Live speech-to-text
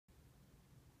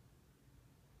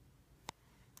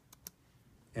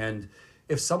And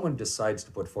if someone decides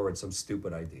to put forward some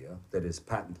stupid idea that is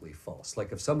patently false,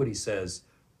 like if somebody says,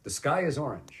 the sky is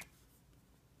orange,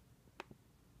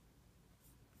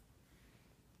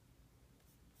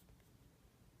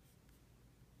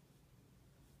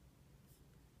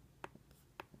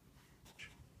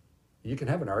 you can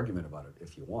have an argument about it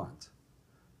if you want,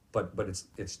 but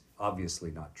it's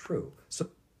obviously not true. So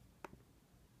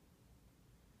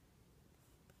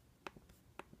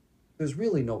there's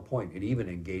really no point in even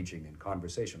engaging in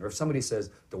conversation. Or if somebody says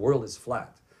the world is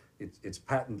flat, it's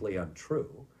patently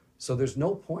untrue. So there's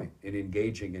no point in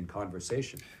engaging in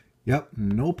conversation. Yep,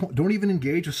 no point. Don't even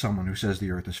engage with someone who says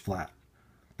the earth is flat.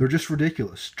 They're just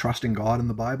ridiculous. Trusting God in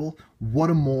the Bible?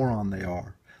 What a moron they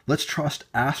are. Let's trust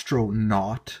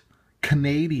astronaut,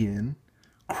 Canadian,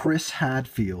 Chris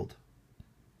Hadfield.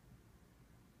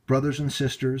 Brothers and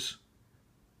sisters,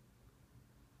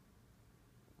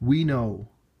 we know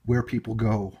where people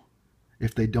go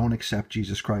if they don't accept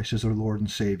Jesus Christ as their Lord and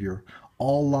Savior.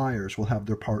 All liars will have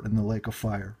their part in the lake of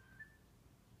fire.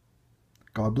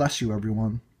 God bless you,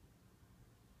 everyone.